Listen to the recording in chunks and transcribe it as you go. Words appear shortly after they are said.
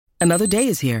Another day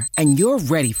is here, and you're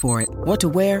ready for it. What to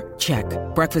wear? Check.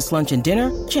 Breakfast, lunch, and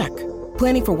dinner? Check.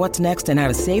 Planning for what's next and how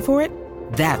to save for it?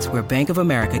 That's where Bank of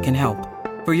America can help.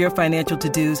 For your financial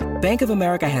to-dos, Bank of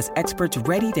America has experts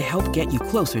ready to help get you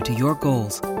closer to your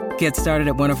goals. Get started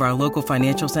at one of our local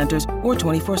financial centers or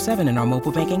 24/7 in our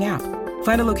mobile banking app.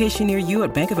 Find a location near you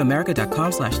at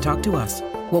bankofamerica.com/talktous.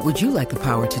 What would you like the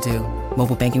power to do?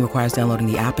 Mobile banking requires downloading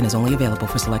the app and is only available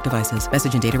for select devices.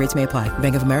 Message and data rates may apply.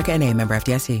 Bank of America N.A., member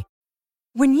FDIC.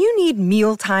 When you need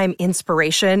mealtime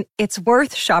inspiration, it's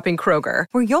worth shopping Kroger,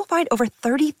 where you'll find over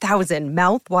 30,000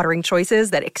 mouth-watering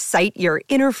choices that excite your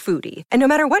inner foodie. And no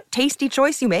matter what tasty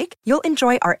choice you make, you'll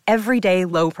enjoy our everyday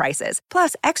low prices,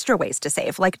 plus extra ways to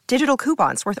save, like digital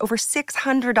coupons worth over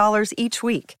 $600 each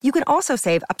week. You can also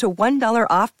save up to $1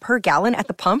 off per gallon at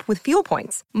the pump with fuel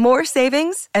points. More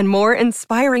savings and more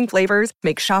inspiring flavors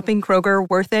make shopping Kroger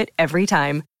worth it every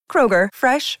time. Kroger,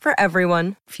 fresh for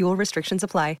everyone. Fuel restrictions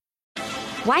apply.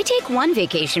 Why take one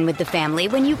vacation with the family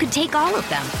when you could take all of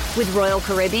them? With Royal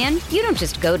Caribbean, you don't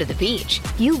just go to the beach.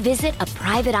 You visit a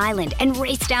private island and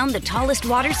race down the tallest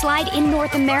water slide in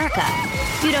North America.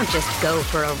 You don't just go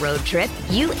for a road trip.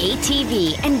 You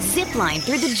ATV and zip line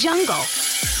through the jungle.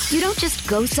 You don't just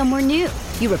go somewhere new.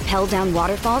 You rappel down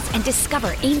waterfalls and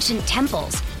discover ancient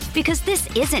temples. Because this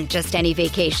isn't just any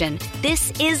vacation.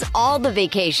 This is all the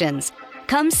vacations.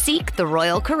 Come seek the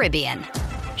Royal Caribbean.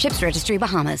 Ships Registry,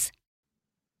 Bahamas.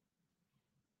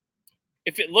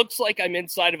 If it looks like I'm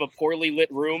inside of a poorly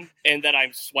lit room and that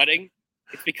I'm sweating,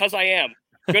 it's because I am.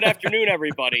 Good afternoon,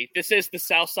 everybody. This is the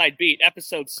Southside Beat,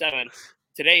 episode 7.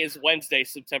 Today is Wednesday,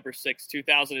 September 6,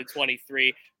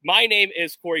 2023. My name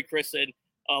is Corey Christen.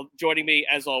 Joining me,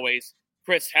 as always,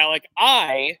 Chris Halleck.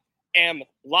 I am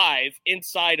live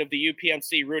inside of the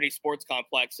UPMC Rooney Sports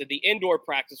Complex at the indoor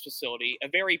practice facility, a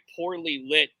very poorly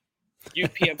lit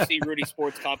UPMC Rooney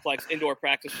Sports Complex indoor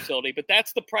practice facility. But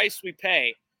that's the price we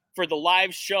pay for the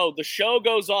live show. The show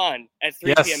goes on at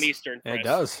 3 p.m. Eastern. Chris. It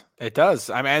does. It does.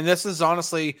 I mean, this is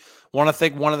honestly one of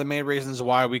the main reasons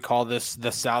why we call this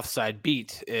the Southside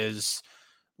Beat is,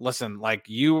 listen, like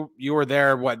you were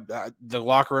there. The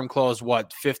locker room closed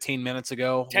 15 minutes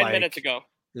ago? 10 minutes ago.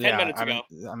 10 minutes ago.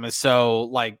 I mean, so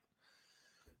like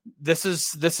this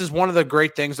is one of the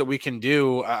great things that we can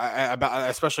do about,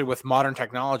 especially with modern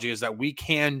technology, is that we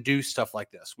can do stuff like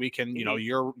this. We can,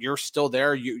 you're still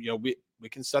there. We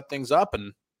can set things up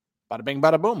and bada bing,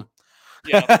 bada boom.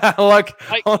 Yeah. Look,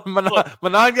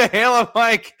 Monongah, Halo,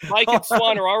 Mike and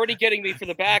Swan are already getting me for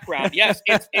the background. Yes,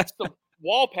 it's the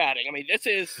wall padding. I mean, this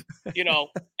is,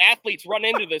 athletes run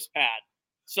into this pad.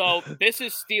 So this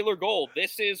is Steeler gold.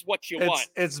 This is what you want.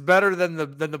 It's better than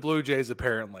the Blue Jays,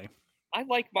 apparently. I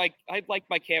like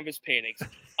my canvas paintings.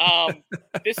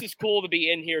 This is cool to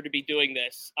be in here to be doing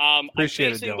this. Appreciate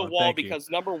I'm facing it, Dylan. the wall Thank because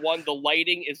number one, the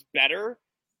lighting is better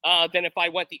than if I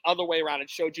went the other way around and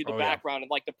showed you the background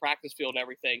and like the practice field and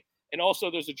everything. And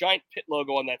also there's a giant pit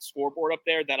logo on that scoreboard up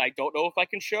there that I don't know if I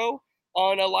can show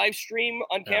on a live stream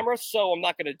on camera. So I'm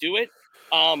not going to do it.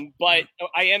 But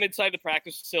I am inside the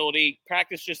practice facility.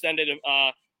 Practice just ended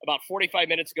about 45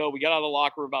 minutes ago. We got out of the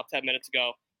locker room about 10 minutes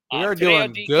ago. We are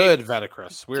doing good,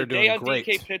 Vaticris. We're doing great.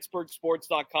 Today on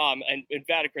DKPittsburghSports.com and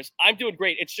Vaticris, I'm doing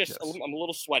great. It's just I'm a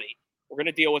little sweaty. We're going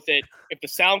to deal with it. If the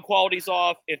sound quality's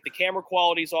off, if the camera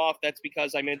quality's off, that's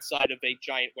because I'm inside of a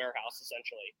giant warehouse,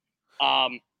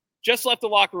 essentially. Just left the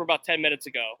locker room about 10 minutes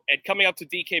ago. And coming up to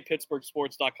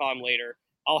DKPittsburghSports.com later,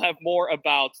 I'll have more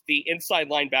about the inside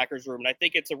linebackers room. And I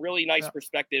think it's a really nice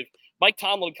perspective. Mike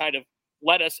Tomlin kind of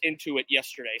led us into it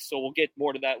yesterday, so we'll get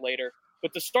more to that later.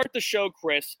 But to start the show,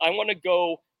 Chris, I want to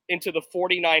go into the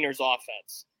 49ers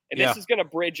offense. And this is going to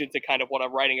bridge into kind of what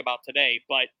I'm writing about today.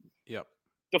 But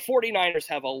the 49ers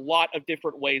have a lot of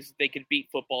different ways that they can beat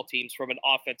football teams from an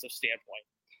offensive standpoint.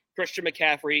 Christian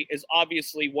McCaffrey is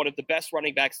obviously one of the best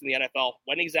running backs in the NFL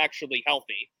when he's actually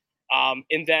healthy.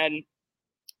 And then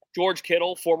George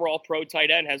Kittle, former All-Pro tight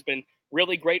end, has been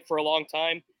really great for a long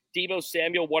time. Deebo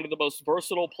Samuel, one of the most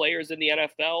versatile players in the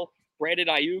NFL. Brandon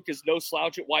Ayuk is no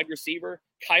slouch at wide receiver.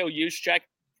 Kyle Juszczyk,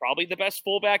 probably the best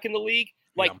fullback in the league.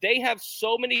 They have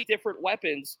so many different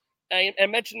weapons. I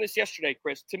mentioned this yesterday,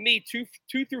 Chris. To me, 2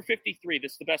 through 53,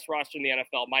 this is the best roster in the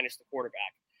NFL, minus the quarterback.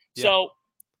 Yeah. So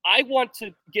I want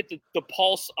to get the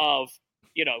pulse of,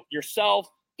 yourself,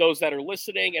 those that are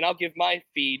listening, and I'll give my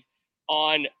feed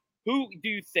on who do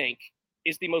you think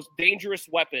is the most dangerous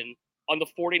weapon on the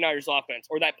 49ers offense,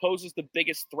 or that poses the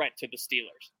biggest threat to the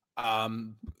Steelers?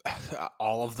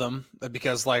 All of them,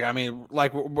 because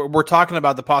we're talking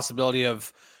about the possibility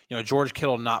of, George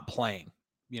Kittle not playing,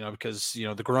 because,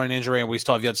 the groin injury, and we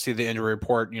still have yet to see the injury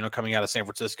report, coming out of San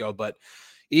Francisco. But,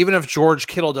 even if George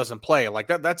Kittle doesn't play, like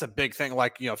that's a big thing.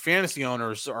 Like, fantasy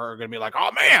owners are going to be like,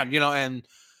 oh man, and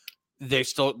they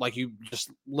still, like you just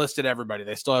listed everybody.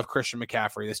 They still have Christian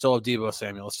McCaffrey. They still have Deebo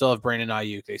Samuel. They still have Brandon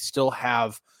Ayuk. They still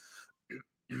have,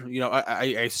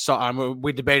 I saw,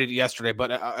 we debated it yesterday,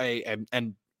 but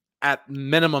and at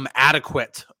minimum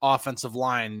adequate offensive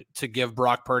line to give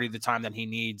Brock Purdy the time that he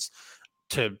needs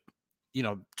to,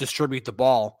 distribute the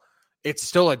ball. It's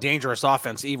still a dangerous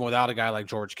offense, even without a guy like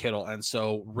George Kittle. And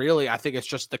so really, I think it's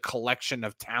just the collection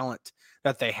of talent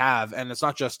that they have. And it's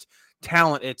not just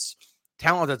talent, it's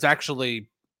talent that's actually,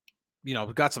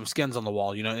 got some skins on the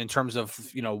wall, in terms of,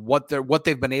 what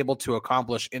they've been able to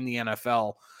accomplish in the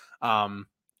NFL.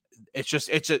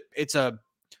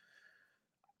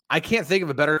 I can't think of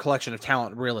a better collection of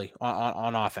talent really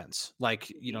on offense.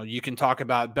 Like, you can talk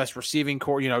about best receiving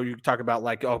core, you can talk about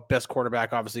like, best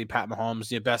quarterback, obviously Pat Mahomes,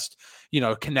 the best,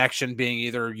 connection being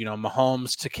either,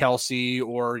 Mahomes to Kelsey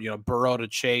or, Burrow to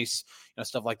Chase,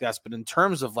 stuff like that. But in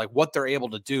terms of like what they're able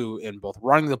to do in both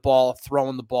running the ball,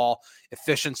 throwing the ball,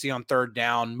 efficiency on third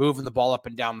down, moving the ball up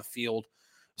and down the field,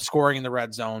 scoring in the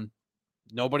red zone,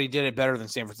 nobody did it better than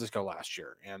San Francisco last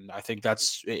year. And I think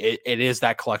it is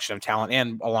that collection of talent,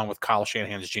 and along with Kyle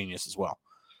Shanahan's genius as well.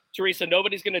 Teresa,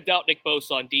 nobody's going to doubt Nick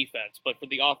Bosa on defense, but for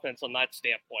the offense on that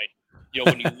standpoint,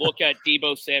 when you look at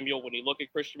Deebo Samuel, when you look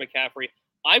at Christian McCaffrey,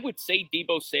 I would say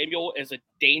Deebo Samuel as a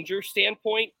danger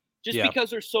standpoint, because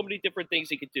there's so many different things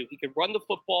he could do. He can run the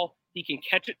football. He can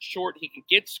catch it short. He can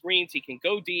get screens. He can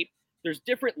go deep. There's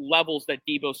different levels that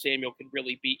Deebo Samuel can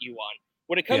really beat you on.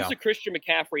 When it comes to Christian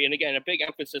McCaffrey, and again, a big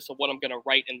emphasis of what I'm going to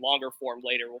write in longer form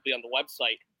later will be on the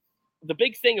website. The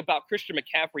big thing about Christian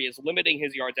McCaffrey is limiting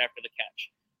his yards after the catch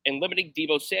and limiting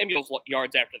Deebo Samuel's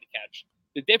yards after the catch.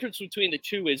 The difference between the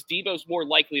two is Deebo's more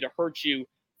likely to hurt you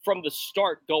from the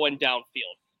start going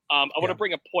downfield. I want to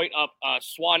bring a point up.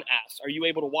 Swan asks, are you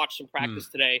able to watch some practice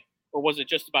today, or was it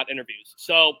just about interviews?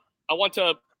 So I want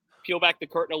to peel back the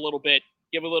curtain a little bit,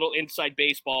 give a little inside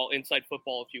baseball, inside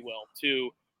football, if you will, to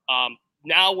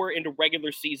now we're into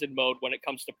regular season mode when it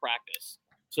comes to practice.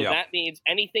 So that means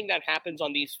anything that happens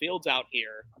on these fields out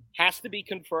here has to be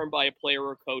confirmed by a player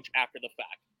or coach after the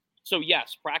fact. So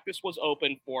yes, practice was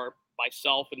open for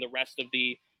myself and the rest of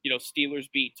the, Steelers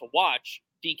beat to watch.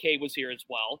 DK was here as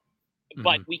well,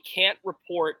 but we can't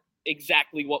report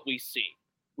exactly what we see.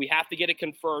 We have to get it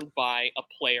confirmed by a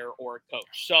player or a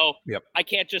coach. So I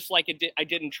can't just like I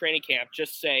did in training camp,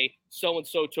 just say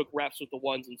so-and-so took reps with the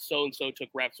ones and so-and-so took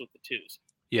reps with the twos.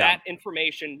 That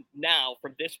information now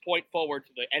from this point forward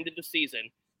to the end of the season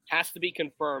has to be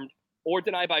confirmed or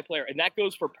denied by a player. And that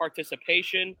goes for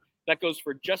participation. That goes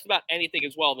for just about anything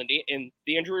as well. And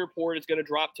the injury report is going to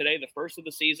drop today, the first of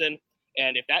the season.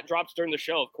 And if that drops during the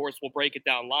show, of course, we'll break it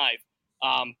down live.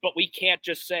 But we can't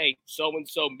just say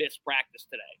so-and-so missed practice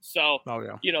today. So,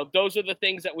 those are the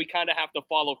things that we kind of have to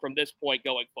follow from this point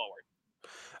going forward.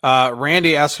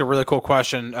 Randy asked a really cool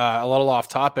question, a little off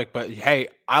topic, but hey,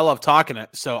 I love talking it,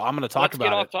 so I'm going to talk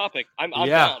about it. Let's get off topic. I'm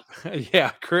down. Yeah,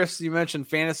 Chris, you mentioned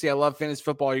fantasy. I love fantasy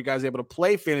football. Are you guys able to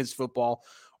play fantasy football,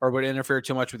 or would it interfere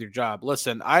too much with your job?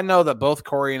 Listen, I know that both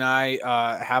Corey and I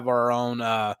have our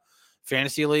own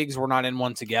fantasy leagues. We're not in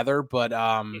one together, but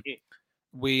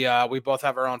we both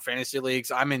have our own fantasy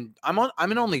leagues. I'm in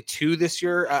only 2 this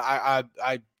year. I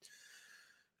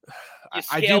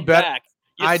do better.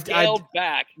 I scaled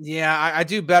back. Yeah, I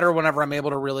do better whenever I'm able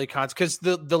to really because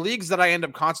the leagues that I end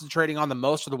up concentrating on the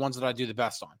most are the ones that I do the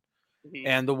best on.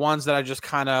 And the ones that I just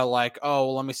kind of like,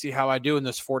 let me see how I do in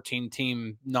this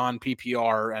 14-team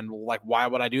non-PPR, and like, why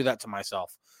would I do that to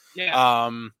myself?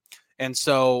 Yeah. And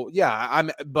so,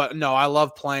 but no, I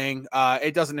love playing.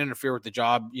 It doesn't interfere with the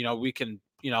job. We can,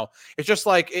 it's just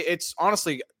like, it's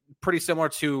honestly pretty similar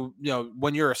to,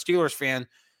 when you're a Steelers fan,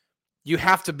 you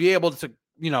have to be able to,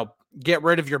 get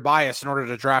rid of your bias in order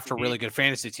to draft a really good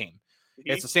fantasy team.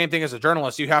 It's the same thing as a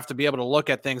journalist. You have to be able to look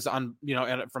at things from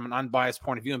an unbiased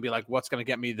point of view and be like, what's going to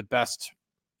get me the best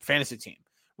fantasy team,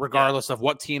 regardless of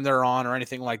what team they're on or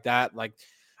anything like that. Like,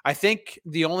 I think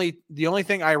the only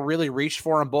thing I really reached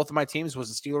for on both of my teams was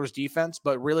the Steelers defense,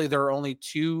 but really there are only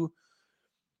two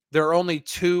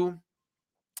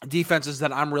defenses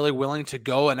that I'm really willing to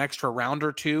go an extra round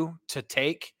or two to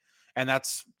take. And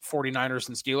that's 49ers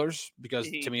and Steelers, because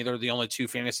to me, they're the only 2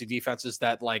 fantasy defenses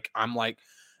that I'm like,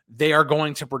 they are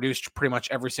going to produce pretty much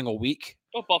every single week.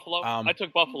 Oh, Buffalo. I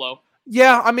took Buffalo.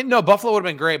 Yeah. I mean, no, Buffalo would have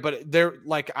been great, but they're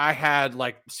like, I had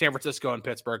like San Francisco and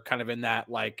Pittsburgh kind of in that,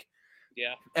 like,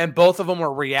 and both of them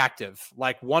were reactive.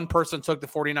 Like, one person took the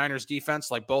 49ers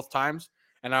defense, like, both times.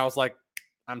 And I was like,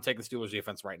 I'm taking Steelers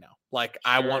defense right now. Like,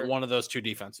 I want one of those 2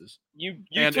 defenses. You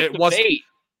took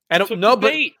the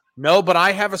bait. No, but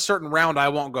I have a certain round I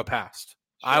won't go past.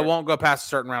 Sure. I won't go past a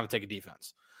certain round to take a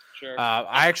defense. Sure.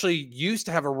 I actually used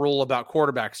to have a rule about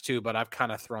quarterbacks too, but I've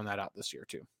kind of thrown that out this year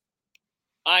too.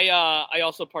 I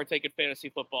also partake in fantasy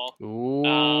football.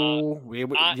 Ooh,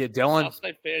 Dylan.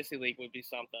 Southside Fantasy League would be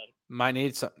something. Might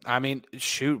need some. I mean,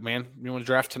 shoot, man. You want to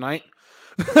draft tonight?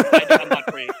 I'm not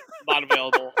free. Not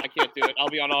available. I can't do it. I'll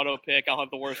be on auto pick. I'll have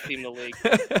the worst team in the league.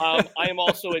 I am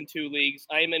also in 2 leagues.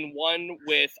 I am in one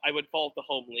with, I would call it the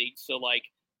home league. So like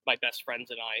my best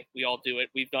friends and I, we all do it.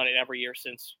 We've done it every year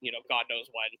since, God knows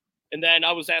when. And then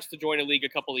I was asked to join a league a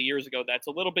couple of years ago. That's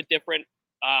a little bit different.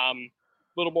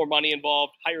 Little more money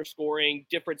involved, higher scoring,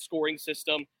 different scoring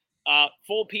system,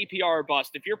 full PPR or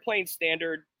bust. If you're playing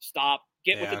standard, stop.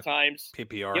 Get with the times.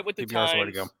 PPR. Get with the PPR is times. the way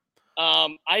to go.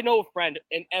 I know a friend,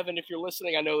 and Evan, if you're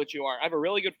listening, I know that you are. I have a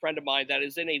really good friend of mine that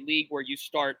is in a league where you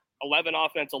start 11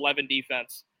 offense, 11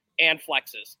 defense, and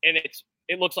flexes, and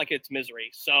it looks like it's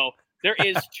misery. So there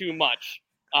is too much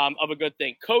of a good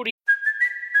thing. Cody.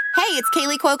 Hey, it's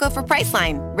Kaylee Cuoco for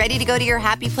Priceline. Ready to go to your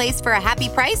happy place for a happy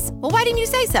price? Well, why didn't you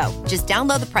say so? Just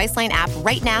download the Priceline app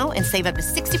right now and save up to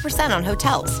 60% on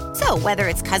hotels. So whether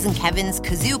it's Cousin Kevin's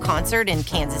Kazoo Concert in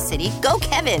Kansas City, go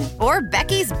Kevin, or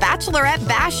Becky's Bachelorette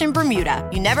Bash in Bermuda,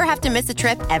 you never have to miss a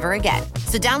trip ever again.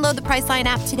 So download the Priceline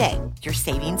app today. Your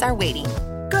savings are waiting.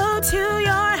 Go to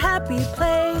your happy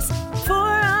place for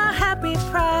a happy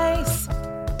price.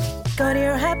 Go to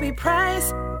your happy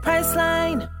price,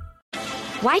 Priceline.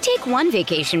 Why take one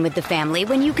vacation with the family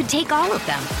when you could take all of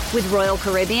them? With Royal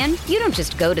Caribbean, you don't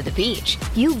just go to the beach.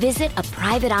 You visit a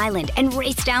private island and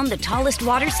race down the tallest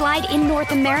water slide in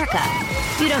North America.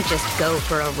 You don't just go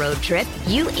for a road trip.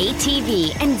 You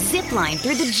ATV and zip line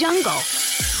through the jungle.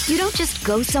 You don't just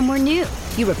go somewhere new.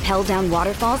 You rappel down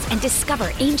waterfalls and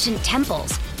discover ancient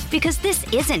temples. Because this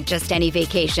isn't just any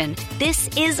vacation. This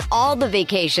is all the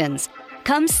vacations.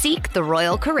 Come seek the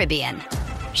Royal Caribbean.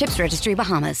 Ships Registry,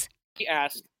 Bahamas. He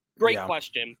asked, great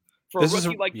question. For a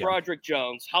rookie like Broderick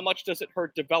Jones, how much does it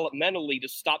hurt developmentally to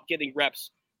stop getting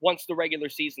reps once the regular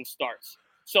season starts?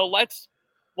 So let's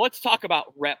talk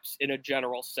about reps in a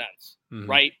general sense,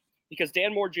 right? Because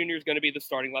Dan Moore Jr. is going to be the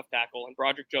starting left tackle, and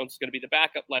Broderick Jones is going to be the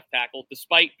backup left tackle,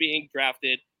 despite being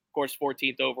drafted, of course,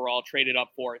 14th overall, traded up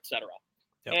for, etc.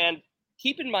 Yep. And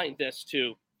keep in mind this,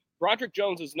 too. Broderick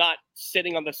Jones is not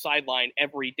sitting on the sideline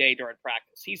every day during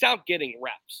practice. He's out getting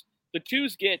reps. The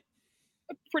twos get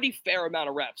a pretty fair amount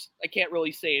of reps. I can't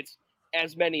really say it's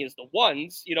as many as the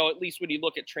ones, at least when you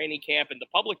look at training camp and the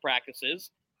public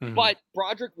practices. But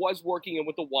Broderick was working in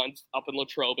with the ones up in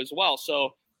Latrobe as well.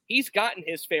 So he's gotten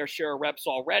his fair share of reps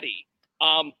already.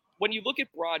 When you look at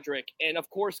Broderick, and of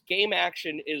course, game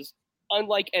action is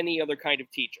unlike any other kind of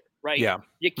teacher, right? Yeah.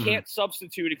 You can't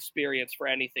substitute experience for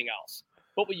anything else.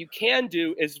 But what you can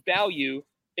do is value,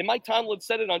 and Mike Tomlin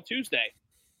said it on Tuesday,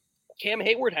 Cam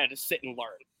Hayward had to sit and learn.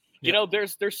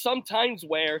 There's some times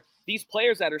where these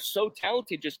players that are so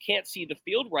talented just can't see the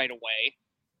field right away.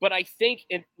 But I think,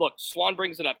 and look, Swan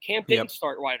brings it up. Cam didn't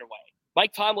start right away.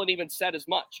 Mike Tomlin even said as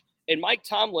much. And Mike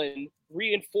Tomlin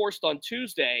reinforced on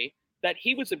Tuesday that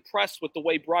he was impressed with the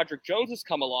way Broderick Jones has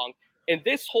come along. And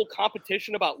this whole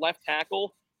competition about left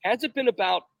tackle hasn't been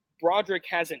about Broderick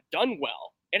hasn't done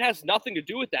well. It has nothing to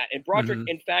do with that. And Broderick,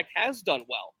 in fact, has done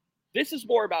well. This is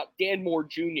more about Dan Moore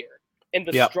Jr. and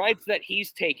the strides that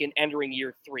he's taken entering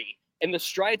year 3, and the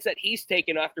strides that he's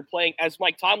taken after playing, as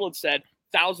Mike Tomlin said,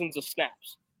 thousands of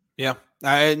snaps. Yeah,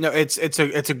 I know it's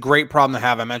a great problem to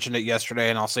have. I mentioned it yesterday,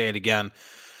 and I'll say it again.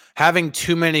 Having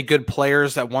too many good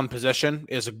players at one position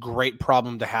is a great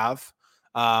problem to have.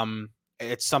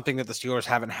 It's something that the Steelers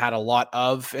haven't had a lot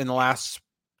of in the last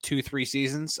 2-3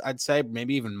 seasons, I'd say,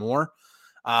 maybe even more.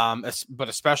 But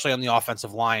especially on the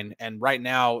offensive line. And right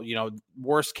now,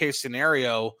 worst case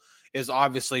scenario is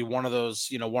obviously one of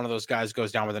those guys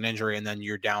goes down with an injury, and then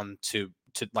you're down to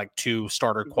like 2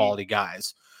 starter quality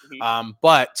guys.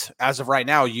 But as of right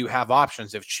now, you have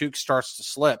options. If Chuk starts to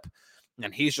slip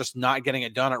and he's just not getting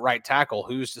it done at right tackle,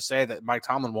 who's to say that Mike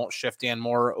Tomlin won't shift Dan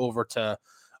Moore over to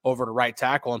right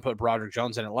tackle and put Broderick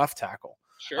Jones in at left tackle?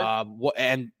 Sure.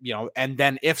 And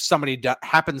then if somebody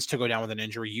happens to go down with an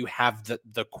injury, you have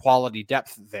the quality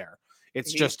depth there.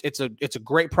 It's just, it's a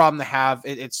great problem to have.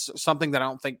 It's something that I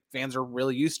don't think fans are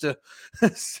really used to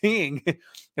seeing,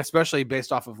 especially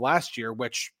based off of last year,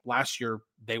 which last year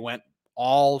they went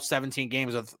all 17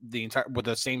 games with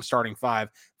the same starting 5.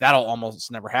 That'll almost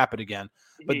never happen again.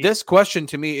 But this question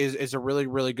to me is a really,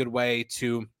 really good way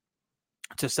to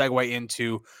segue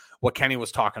into what Kenny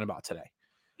was talking about today.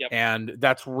 Yep. And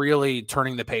that's really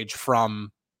turning the page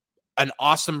from an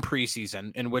awesome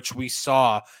preseason in which we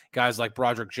saw guys like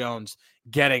Broderick Jones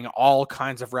getting all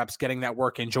kinds of reps, getting that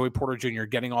work in, Joey Porter Jr.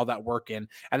 getting all that work in.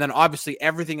 And then obviously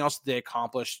everything else that they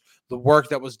accomplished, the work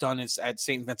that was done at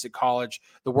St. Vincent College,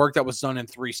 the work that was done in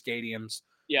 3 stadiums.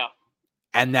 Yeah.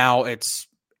 And now it's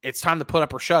time to put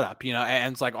up or shut up,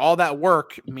 and it's like all that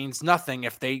work means nothing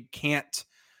if they can't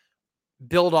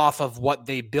build off of what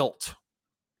they built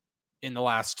in the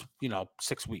last,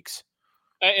 6 weeks.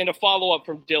 And a follow-up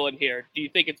from Dylan here. Do you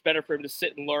think it's better for him to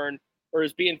sit and learn, or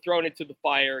is being thrown into the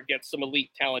fire against some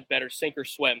elite talent better, sink or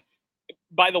swim?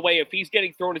 By the way, if he's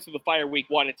getting thrown into the fire week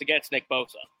 1, it's against Nick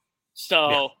Bosa.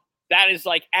 So that is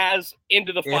like as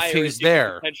into the fire as you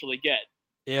can potentially get.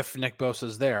 If Nick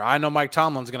Bosa's there. I know Mike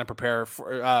Tomlin's going to prepare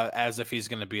for as if he's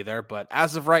going to be there, but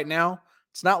as of right now,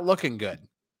 it's not looking good.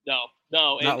 No.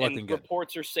 Not looking good.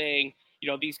 Reports are saying,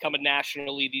 these coming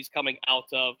nationally, these coming out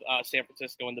of San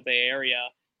Francisco and the Bay Area,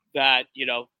 that,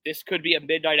 this could be a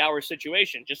midnight hour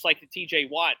situation, just like the TJ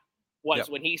Watt was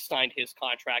when he signed his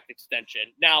contract extension.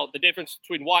 Now, the difference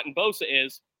between Watt and Bosa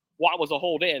is Watt was a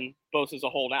hold in, Bosa's a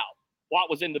hold out. Watt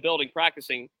was in the building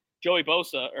practicing. Nick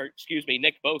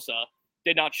Bosa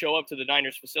did not show up to the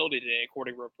Niners facility today,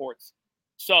 according to reports.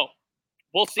 So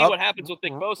we'll see what happens with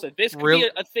Nick Bosa. This could be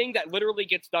a thing that literally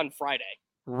gets done Friday.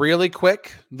 Really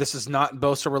quick, this is not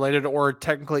Bosa related or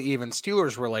technically even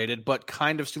Steelers related, but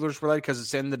kind of Steelers related because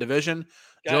it's in the division.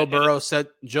 Joe Burrow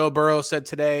said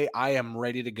today, I am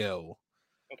ready to go.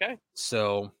 Okay.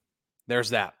 So there's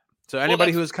that. So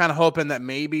anybody who's kind of hoping that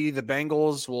maybe the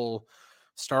Bengals will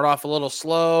start off a little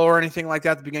slow or anything like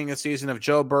that at the beginning of the season, if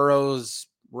Joe Burrow's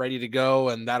ready to go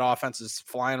and that offense is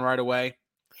flying right away,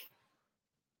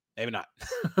 maybe not.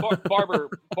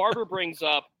 Barber brings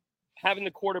up having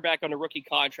the quarterback on a rookie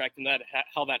contract and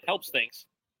how that helps things.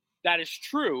 That is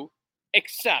true,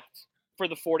 except for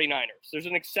the 49ers. There's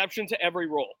an exception to every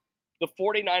rule. The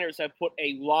 49ers have put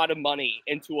a lot of money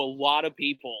into a lot of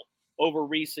people over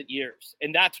recent years,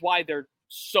 and that's why they're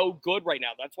so good right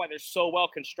now. That's why they're so well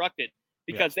constructed,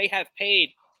 because they have paid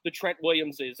the Trent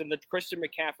Williamses and the Christian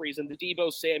McCaffreys and the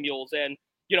Deebo Samuels and,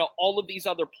 all of these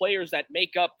other players that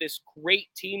make up this great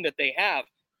team that they have.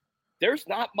 There's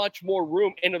not much more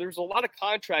room. And there's a lot of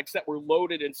contracts that were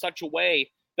loaded in such a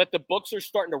way that the books are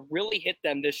starting to really hit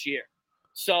them this year.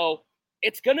 So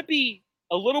it's going to be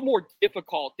a little more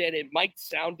difficult than it might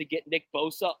sound to get Nick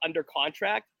Bosa under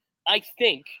contract. I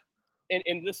think,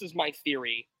 and this is my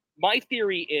theory. My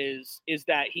theory is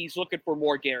that he's looking for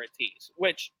more guarantees,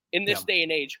 which in this day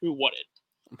and age, who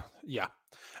wouldn't? Yeah.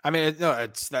 I mean, no,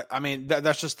 it's that. I mean,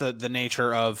 that's just the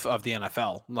nature of the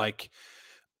NFL. Like,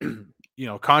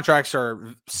 contracts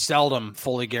are seldom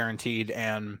fully guaranteed.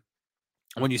 And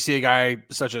when you see a guy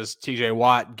such as TJ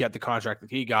Watt get the contract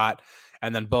that he got,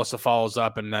 and then Bosa follows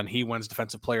up and then he wins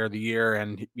Defensive Player of the Year,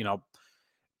 and,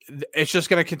 it's just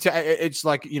going to continue. It's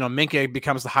like, Minkah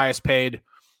becomes the highest paid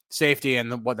safety,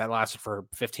 and what that lasted for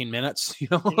 15 minutes,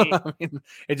 I mean,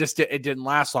 it didn't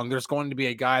last long. There's going to be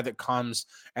a guy that comes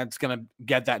and it's going to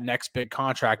get that next big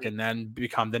contract and then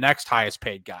become the next highest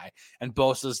paid guy. And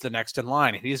Bosa's the next in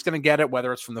line. He's going to get it,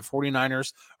 whether it's from the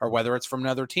 49ers or whether it's from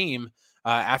another team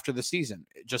after the season.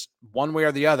 Just one way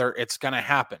or the other, it's going to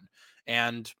happen.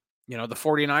 And, the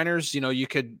 49ers, you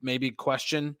could maybe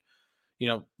question,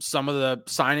 some of the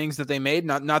signings that they made,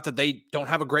 not that they don't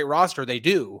have a great roster. They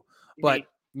do, but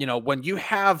when you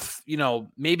have,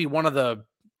 maybe one of the,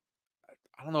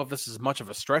 I don't know if this is much of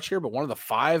a stretch here, but one of the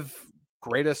 5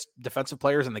 greatest defensive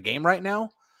players in the game right now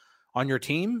on your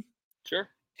team. Sure.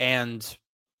 And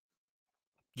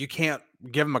you can't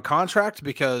give him a contract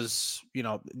because,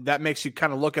 that makes you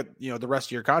kind of look at, the rest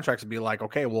of your contracts and be like,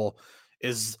 okay, well,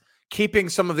 is keeping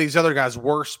some of these other guys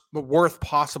worth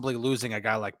possibly losing a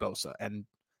guy like Bosa? And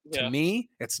to me,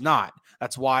 it's not.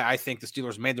 That's why I think the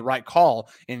Steelers made the right call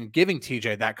in giving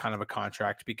TJ that kind of a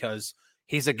contract, because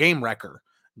he's a game wrecker.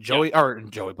 Nick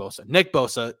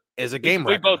Bosa is a game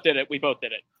wrecker. We both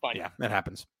did it. Fine. Yeah, that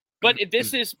happens. But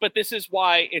this is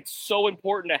why it's so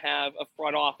important to have a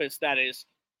front office that is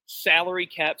salary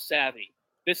cap savvy.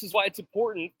 This is why it's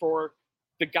important for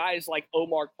the guys like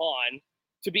Omar Khan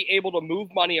to be able to move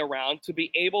money around, to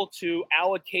be able to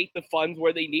allocate the funds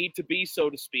where they need to be, so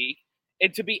to speak,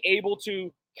 and to be able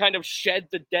to kind of shed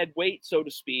the dead weight, so to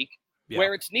speak,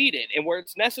 where it's needed and where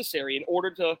it's necessary in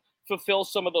order to fulfill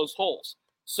some of those holes.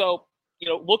 So,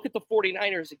 look at the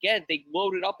 49ers again. They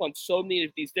loaded up on so many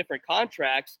of these different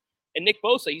contracts. And Nick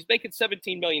Bosa, he's making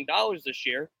 $17 million this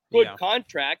year. Good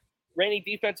contract, reigning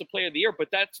Defensive Player of the Year, but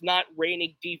that's not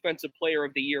reigning Defensive Player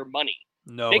of the Year money.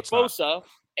 No, Nick Bosa,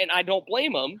 and I don't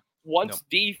blame him, wants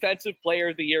Defensive Player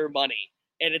of the Year money.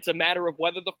 And it's a matter of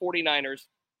whether the 49ers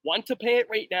want to pay it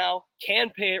right now, can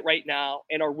pay it right now,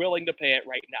 and are willing to pay it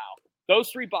right now. Those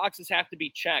 3 boxes have to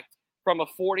be checked from a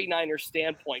 49er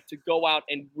standpoint to go out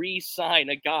and re-sign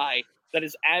a guy that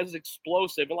is as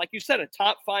explosive. And like you said, a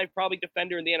top 5 probably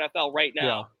defender in the NFL right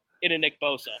now in a Nick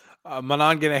Bosa.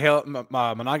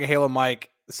 Monongahela Mike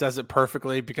says it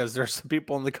perfectly because there's some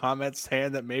people in the comments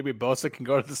saying that maybe Bosa can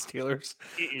go to the Steelers.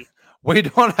 We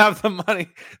don't have the money.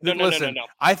 Listen, no.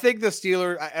 I think the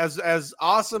Steelers, as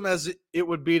awesome as it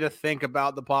would be to think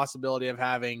about the possibility of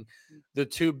having the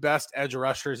 2 best edge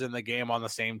rushers in the game on the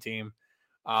same team,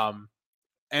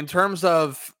 in terms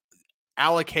of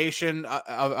allocation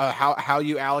of how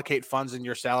you allocate funds in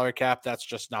your salary cap, that's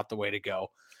just not the way to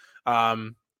go.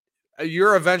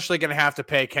 You're eventually going to have to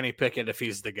pay Kenny Pickett if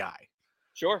he's the guy.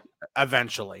 Sure.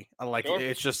 Eventually.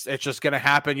 It's just going to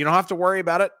happen. You don't have to worry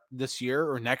about it this year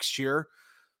or next year.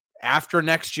 After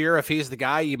next year, if he's the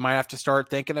guy, you might have to start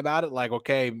thinking about it. Like,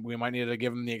 okay, we might need to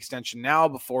give him the extension now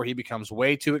before he becomes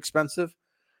way too expensive.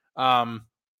 Yeah,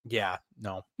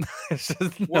 no.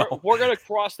 No. We're going to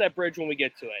cross that bridge when we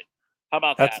get to it. How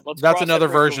about that? That's another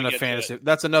version of fantasy.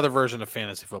 That's another version of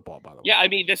fantasy football, by the way. Yeah, I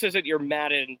mean, this isn't your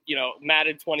Madden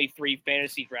 23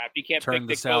 fantasy draft. You can't pick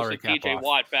Nick Bosa, TJ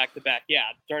Watt back to back. Yeah,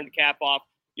 turn the cap off.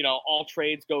 All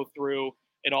trades go through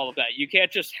and all of that. You can't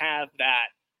just have that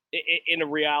in a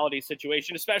reality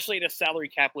situation, especially in a salary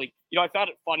cap league. I found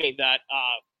it funny that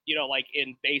like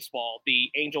in baseball, the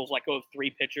Angels go with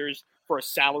 3 pitchers for a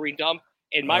salary dump.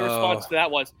 And my response to that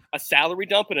was a salary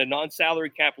dump in a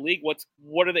non-salary cap league.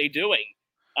 What are they doing?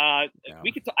 I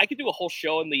could do a whole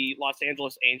show in the Los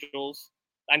Angeles Angels.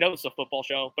 I know it's a football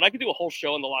show, but I could do a whole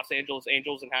show in the Los Angeles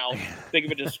Angels and how big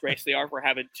of a disgrace they are for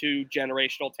having 2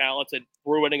 generational talents and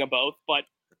ruining them both. But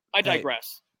I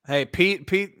digress. Hey, Pete,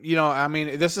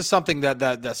 this is something that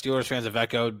Steelers fans have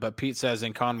echoed, but Pete says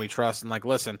in Con we trust. And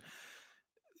listen,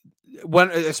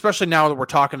 especially now that we're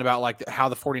talking about how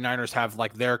the 49ers have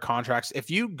their contracts,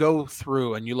 if you go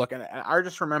through and you look at it, I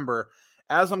just remember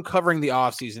as I'm covering the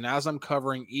offseason, as I'm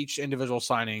covering each individual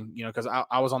signing, because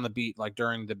I was on the beat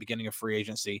during the beginning of free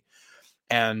agency,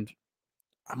 and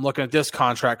I'm looking at this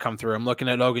contract come through. I'm looking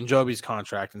at Ogunjobi's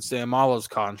contract and Seumalo's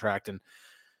contract, and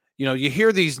you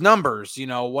hear these numbers,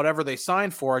 whatever they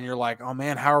signed for, and you're like, oh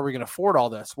man, how are we going to afford all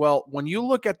this? Well, when you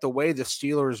look at the way the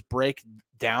Steelers break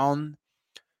down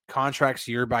contracts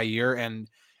year by year, and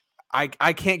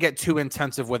I can't get too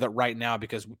intensive with it right now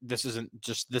because this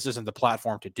isn't the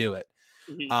platform to do it.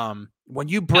 Mm-hmm. When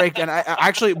you break, and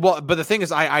but the thing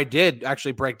is, I did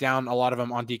actually break down a lot of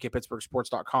them on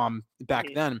DKPittsburghSports.com back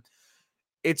then.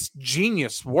 It's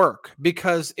genius work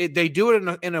because they do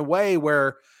it in a way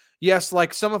where, yes,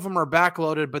 some of them are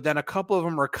backloaded, but then a couple of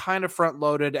them are kind of front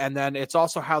loaded, and then it's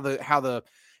also how the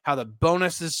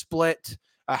bonus is split.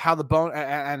 How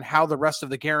the rest of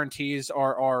the guarantees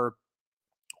are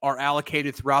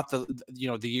allocated throughout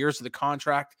the years of the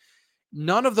contract.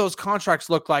 None of those contracts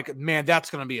look like, man, that's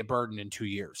going to be a burden in 2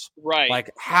 years. Right.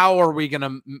 How are we going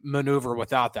to maneuver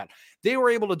without that? They were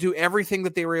able to do everything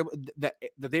that they were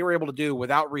able to do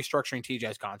without restructuring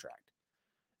TJ's contract.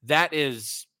 That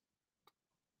is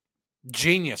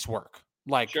genius work.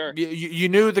 Sure. You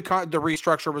knew the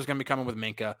restructure was going to be coming with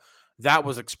Minkah. That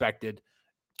was expected.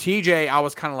 TJ, I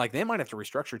was kind of they might have to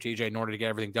restructure TJ in order to get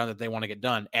everything done that they want to get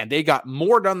done. And they got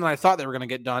more done than I thought they were going to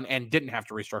get done and didn't have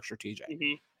to restructure TJ.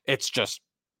 Mm-hmm. It's just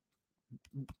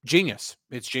genius.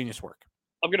 It's genius work.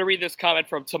 I'm going to read this comment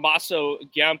from Tommaso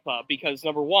Ciampa because,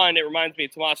 number one, it reminds me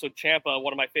of Tommaso Ciampa,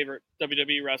 one of my favorite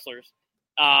WWE wrestlers.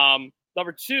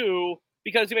 Number two,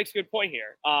 because he makes a good point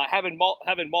here. Having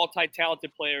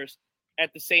multi-talented players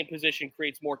at the same position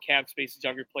creates more cap space as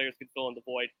younger players can fill in the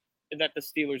void, and that the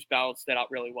Steelers balance that out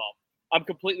really well. I'm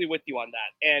completely with you on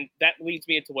that. And that leads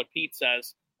me into what Pete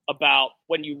says about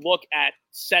when you look at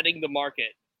setting the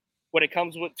market, when it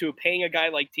comes to paying a guy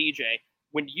like TJ,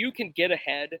 when you can get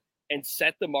ahead and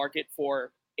set the market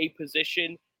for a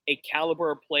position, a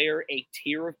caliber of player, a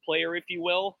tier of player, if you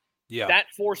will, that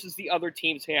forces the other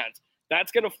team's hands.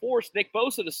 That's going to force Nick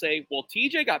Bosa to say, well,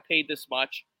 TJ got paid this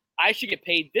much. I should get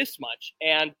paid this much.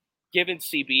 And given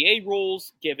CBA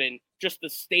rules, given just the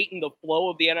state and the flow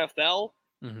of the NFL,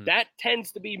 that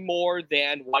tends to be more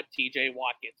than what TJ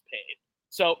Watt gets paid.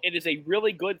 So it is a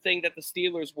really good thing that the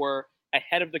Steelers were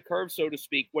ahead of the curve, so to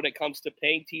speak, when it comes to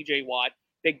paying TJ Watt.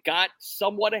 They got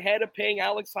somewhat ahead of paying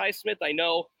Alex Highsmith. I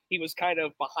know he was kind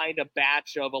of behind a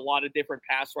batch of a lot of different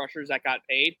pass rushers that got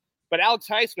paid. But Alex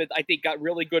Highsmith, I think, got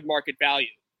really good market value.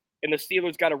 And the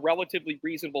Steelers got a relatively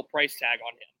reasonable price tag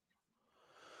on him.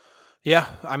 Yeah,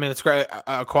 I mean, it's great.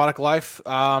 Aquatic Life.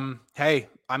 Hey,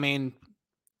 I mean,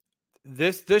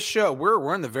 This show,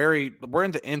 we're in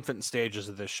the infant stages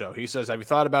of this show. He says, have you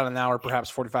thought about an hour, perhaps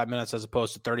 45 minutes as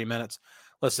opposed to 30 minutes?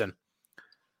 Listen,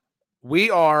 we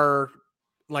are,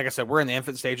 like I said, we're in the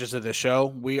infant stages of this show.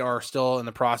 We are still in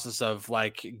the process of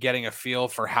like getting a feel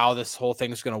for how this whole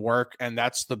thing is going to work. And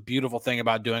that's the beautiful thing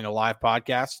about doing a live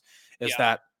podcast is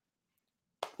that,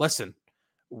 listen,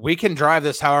 we can drive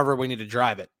this however we need to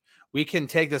drive it. We can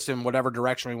take this in whatever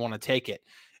direction we want to take it.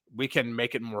 We can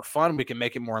make it more fun. We can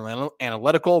make it more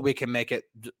analytical. We can make it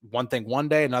one thing one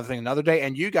day, another thing another day.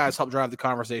 And you guys help drive the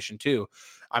conversation too.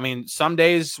 I mean, some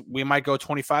days we might go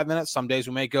 25 minutes. Some days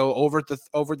we may go over the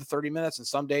 30 minutes. And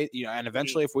some days, and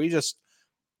eventually if we just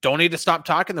don't need to stop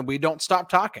talking, then we don't stop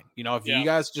talking. If you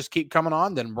guys just keep coming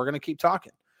on, then we're going to keep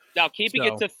talking. Now, keeping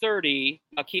it to 30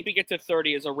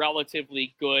 is a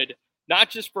relatively good, not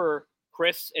just for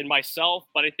Chris and myself,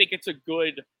 but I think it's a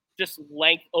good just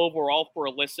length overall for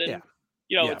a listen.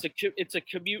 It's a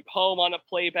commute home on a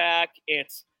playback.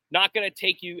 It's not going to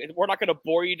take you, we're not going to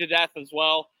bore you to death as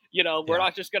well. We're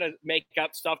not just going to make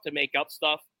up stuff to make up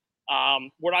stuff.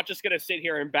 We're not just going to sit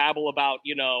here and babble about,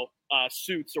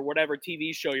 Suits or whatever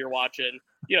TV show you're watching,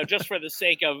 just for the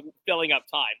sake of filling up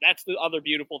time. That's the other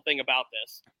beautiful thing about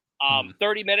this.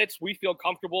 30 minutes, we feel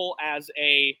comfortable as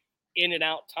a in and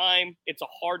out time. It's a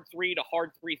hard 3 to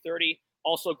hard 3:30.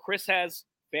 Also, Chris has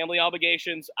family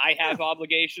obligations. I have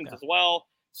obligations as well.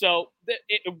 So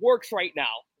it works right now.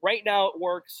 Right now it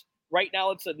works. Right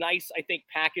now it's a nice, I think,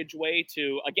 package way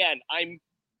to, again, I'm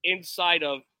inside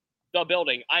of the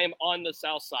building. I am on the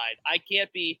south side. I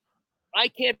can't be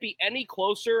any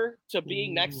closer to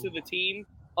being next to the team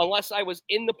unless I was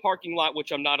in the parking lot,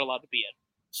 which I'm not allowed to be in.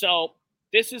 So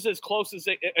this is as close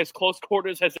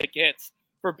quarters as it gets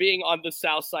for being on the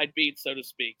south side beat, so to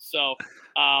speak. So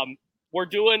we're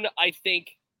doing, I think,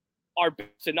 our best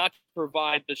to not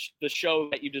provide the show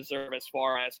that you deserve as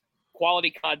far as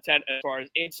quality content, as far as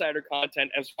insider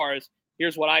content, as far as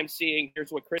here's what I'm seeing,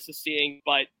 here's what Chris is seeing,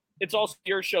 but it's also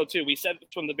your show too. We said this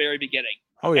from the very beginning.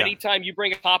 Oh, yeah. Anytime you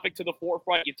bring a topic to the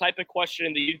forefront, you type a question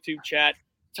in the YouTube chat,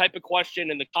 type a question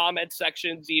in the comment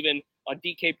sections, even on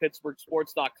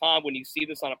DKPittsburghSports.com when you see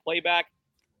this on a playback,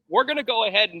 we're going to go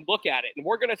ahead and look at it, and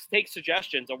we're going to take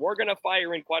suggestions, and we're going to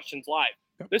fire in questions live.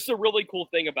 This is a really cool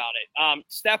thing about it.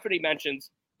 Stephanie mentions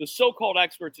the so-called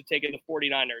experts have taken the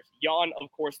 49ers. Yawn,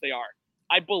 of course they are.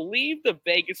 I believe the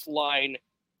Vegas line,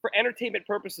 for entertainment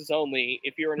purposes only,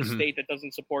 if you're in a state that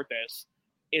doesn't support this,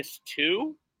 is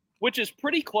 2, which is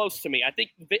pretty close to me. I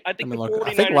think the 49ers.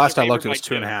 I think last I looked it was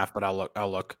 2.5, but I'll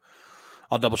look.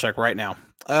 I'll double check right now.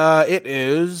 It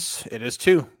is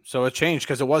 2. So it changed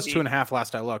because it was 2.5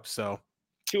 last I looked. So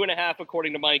 2.5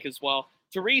 according to Mike as well.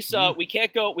 Teresa, we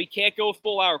can't go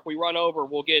full hour. If we run over,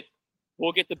 we'll get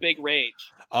the big rage.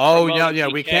 Oh, yeah,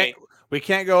 we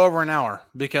can't go over an hour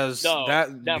because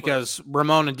because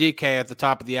Ramon and DK at the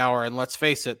top of the hour, and let's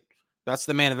face it, that's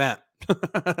the main event.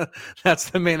 That's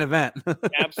the main event.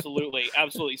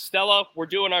 Absolutely. Stella, we're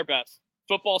doing our best.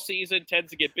 Football season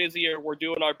tends to get busier. We're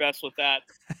doing our best with that.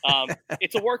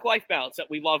 It's a work-life balance that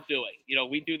we love doing.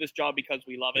 We do this job because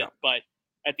we love it, but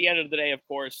at the end of the day, of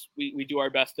course, we do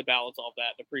our best to balance all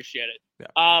that and appreciate it.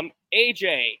 Yeah.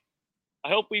 AJ, I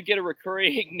hope we get a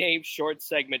recurring name short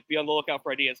segment. Be on the lookout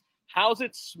for ideas. How's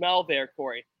it smell there,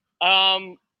 Corey?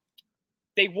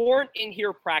 They weren't in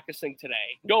here practicing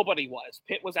today. Nobody was.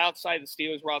 Pitt was outside. The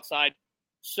Steelers were outside.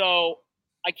 So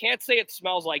I can't say it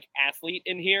smells like athlete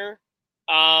in here.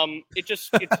 It's just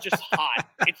hot.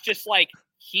 It's just like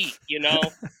heat,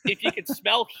 If you can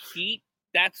smell heat,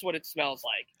 that's what it smells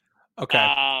like. Okay.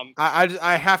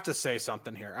 I have to say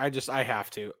something here. I have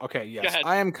to. Okay. Yes.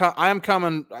 I am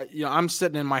coming. I'm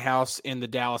sitting in my house in the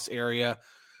Dallas area,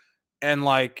 and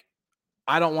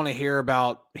I don't want to hear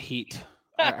about heat.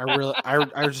 I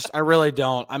really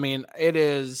don't. I mean, it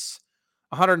is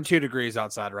 102 degrees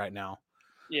outside right now.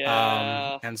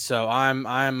 Yeah. And so I'm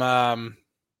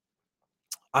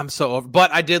so over.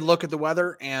 But I did look at the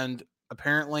weather, and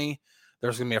apparently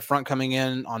there's going to be a front coming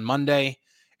in on Monday.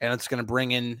 And it's going to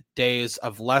bring in days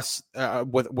of less, days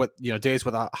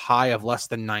with a high of less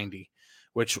than 90,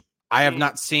 which I have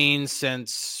not seen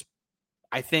since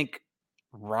I think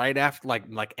right after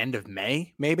like end of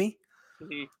May, maybe.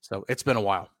 Mm-hmm. So it's been a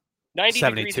while.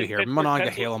 72 here.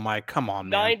 Monongahela, Mike. Come on,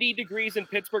 man. 90 degrees in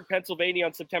Pittsburgh, Pennsylvania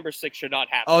on September 6th should not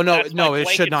happen. Oh, no, it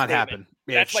should not happen.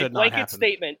 Yeah, that's my blanket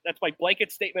statement. That's my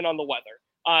blanket statement on the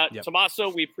weather. Tommaso,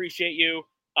 we appreciate you.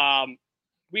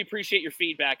 We appreciate your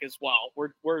feedback as well.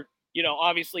 We're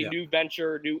obviously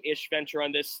new-ish venture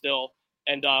on this still,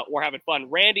 and we're having fun.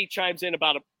 Randy chimes in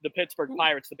about the Pittsburgh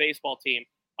Pirates, the baseball team,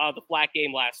 the flat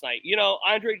game last night.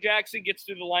 Andre Jackson gets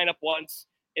through the lineup once.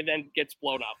 and then gets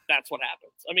blown up. That's what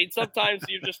happens. I mean, sometimes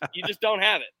you just don't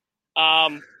have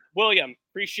it. William,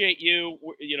 appreciate you.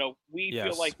 You know, we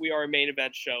feel like we are a main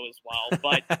event show as well,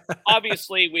 but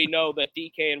obviously we know that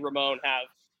DK and Ramon have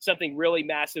something really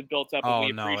massive built up,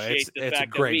 and we appreciate the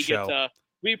fact that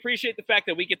we appreciate the fact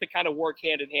that we get to kind of work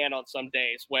hand in hand on some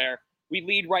days where we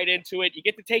lead right into it. You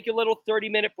get to take a little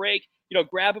 30-minute break, you know,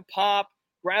 grab a pop,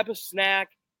 grab a snack,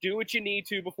 do what you need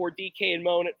to before DK and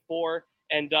Moan at 4.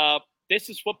 And this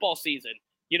is football season.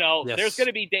 You know, there's going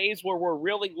to be days where we're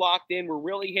really locked in. We're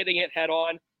really hitting it head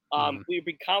on. We've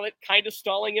been kind of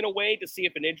stalling in a way to see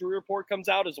if an injury report comes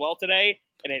out as well today,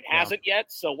 and it hasn't yet.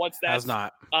 So once that's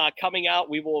coming out,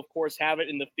 we will, of course, have it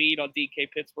in the feed on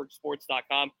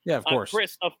DKPittsburghSports.com. Yeah, of course.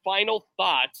 Chris, a final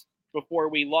thought before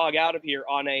we log out of here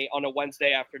on a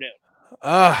Wednesday afternoon.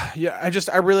 I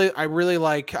really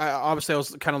like, obviously I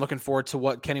was kind of looking forward to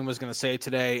what Kenny was going to say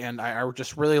today. And I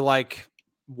just really like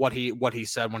what he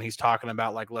said when he's talking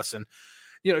about, like, listen,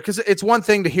 you know, because it's one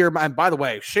thing to hear. And by the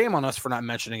way, shame on us for not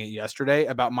mentioning it yesterday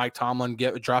about Mike Tomlin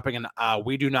dropping an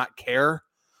 "we do not care"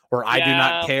 or "I do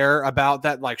not care" about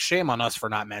that. Like, shame on us for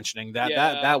not mentioning that.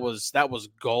 That was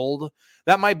gold.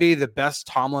 That might be the best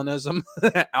Tomlinism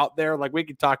out there. Like, we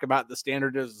could talk about the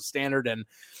standard as the standard and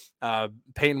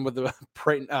painting with a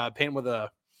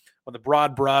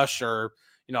broad brush, or,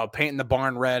 you know, painting the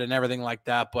barn red and everything like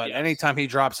that. But anytime he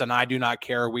drops an "I do not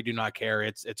care," "we do not care,"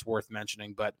 it's worth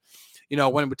mentioning. But, you know,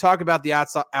 when we talk about the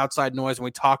outside noise, when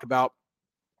we talk about,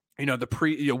 you know,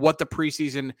 what the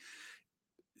preseason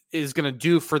is going to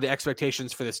do for the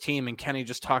expectations for this team, and Kenny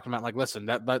just talking about, like, listen,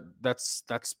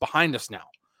 that's behind us now.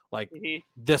 Like,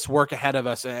 this work ahead of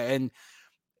us, and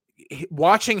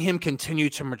watching him continue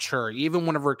to mature, even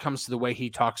whenever it comes to the way he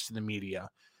talks to the media,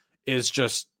 is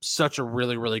just such a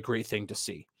really, really great thing to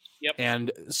see. Yep.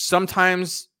 And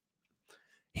sometimes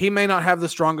he may not have the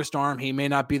strongest arm. He may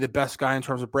not be the best guy in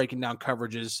terms of breaking down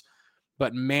coverages,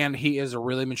 but man, he is a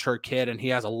really mature kid, and he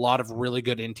has a lot of really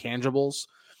good intangibles.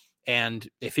 And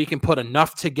if he can put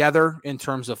enough together in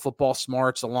terms of football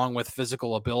smarts along with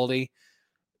physical ability,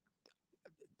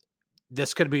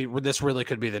 this really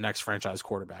could be the next franchise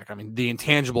quarterback. I mean, the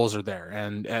intangibles are there,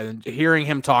 and hearing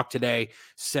him talk today,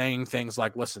 saying things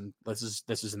like, listen, this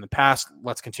is in the past,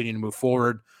 let's continue to move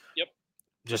forward. Yep.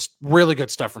 Just really good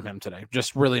stuff from him today.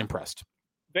 Just really impressed.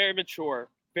 Very mature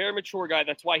guy.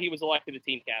 That's why he was elected a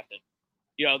team captain.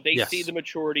 You know, they see the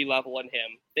maturity level in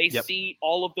him. They see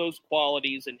all of those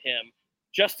qualities in him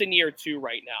just in year 2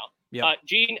 right now. Yep.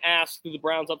 Gene asked, do the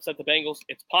Browns upset the Bengals?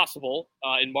 It's possible.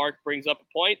 And Mark brings up a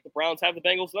point. The Browns have the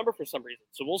Bengals number for some reason.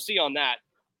 So we'll see on that.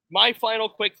 My final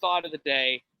quick thought of the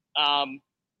day,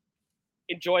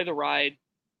 enjoy the ride.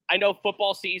 I know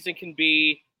football season can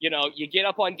be, you know, you get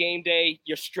up on game day,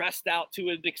 you're stressed out to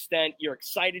an extent, you're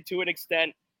excited to an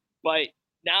extent. But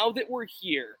now that we're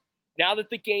here, now that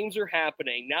the games are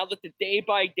happening, now that the day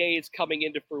by day is coming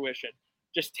into fruition,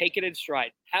 just take it in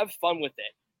stride. Have fun with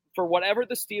it. For whatever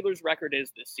the Steelers' record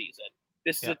is this season,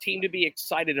 this is a team to be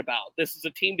excited about. This is a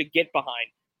team to get behind.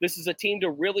 This is a team to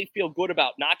really feel good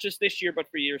about, not just this year, but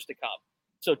for years to come.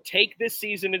 So take this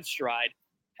season in stride.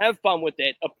 Have fun with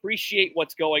it. Appreciate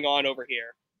what's going on over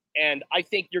here. And I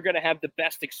think you're going to have the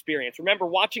best experience. Remember,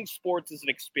 watching sports is an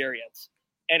experience,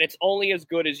 and it's only as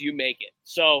good as you make it.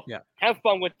 So have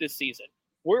fun with this season.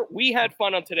 We had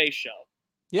fun on today's show.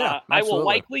 Yeah, I will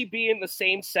likely be in the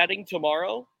same setting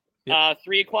tomorrow.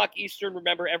 3:00 Eastern.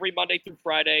 Remember, every Monday through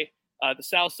Friday, the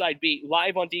Southside Beat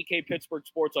live on DK Pittsburgh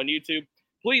Sports on YouTube.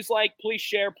 Please like, please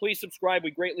share, please subscribe.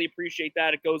 We greatly appreciate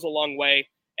that. It goes a long way.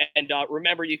 And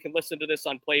remember, you can listen to this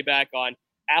on playback on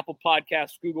Apple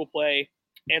Podcasts, Google Play,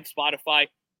 and Spotify.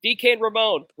 DK and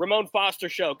Ramon Foster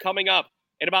Show coming up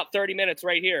in about 30 minutes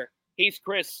right here. He's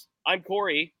Chris. I'm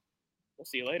Corey. We'll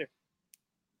see you later.